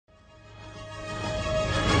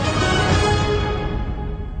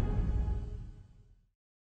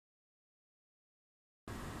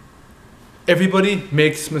Everybody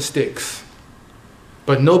makes mistakes,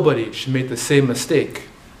 but nobody should make the same mistake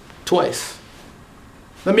twice.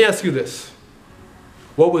 Let me ask you this.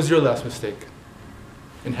 What was your last mistake?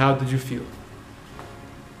 And how did you feel?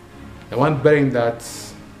 Now I'm betting that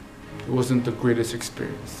it wasn't the greatest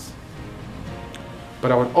experience.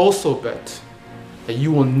 But I would also bet that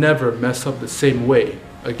you will never mess up the same way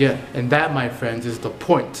again. And that, my friends, is the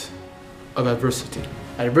point of adversity.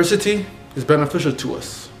 Adversity is beneficial to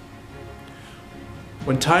us.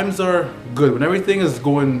 When times are good, when everything is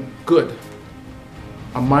going good,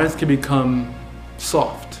 our minds can become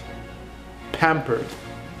soft, pampered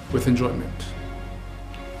with enjoyment.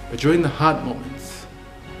 But during the hot moments,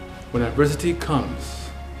 when adversity comes,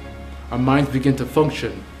 our minds begin to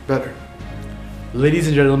function better. Ladies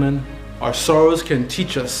and gentlemen, our sorrows can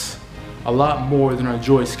teach us a lot more than our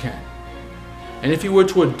joys can. And if you were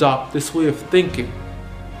to adopt this way of thinking,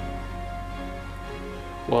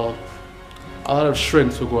 well, a lot of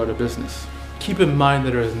shrinks will go out of business. Keep in mind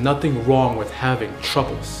that there is nothing wrong with having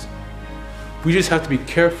troubles. We just have to be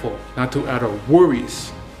careful not to add our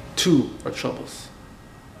worries to our troubles.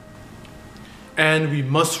 And we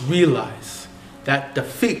must realize that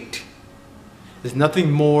defeat is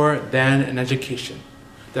nothing more than an education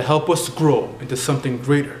to help us grow into something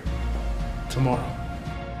greater tomorrow.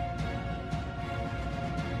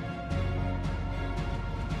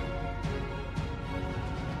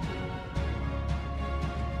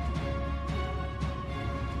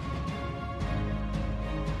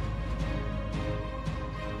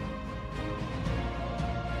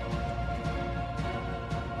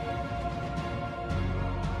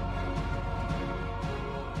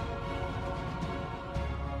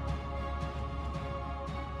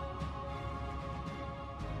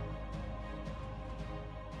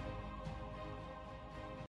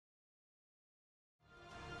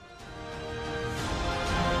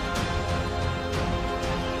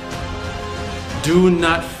 Do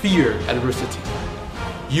not fear adversity.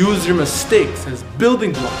 Use your mistakes as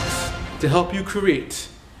building blocks to help you create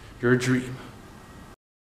your dream.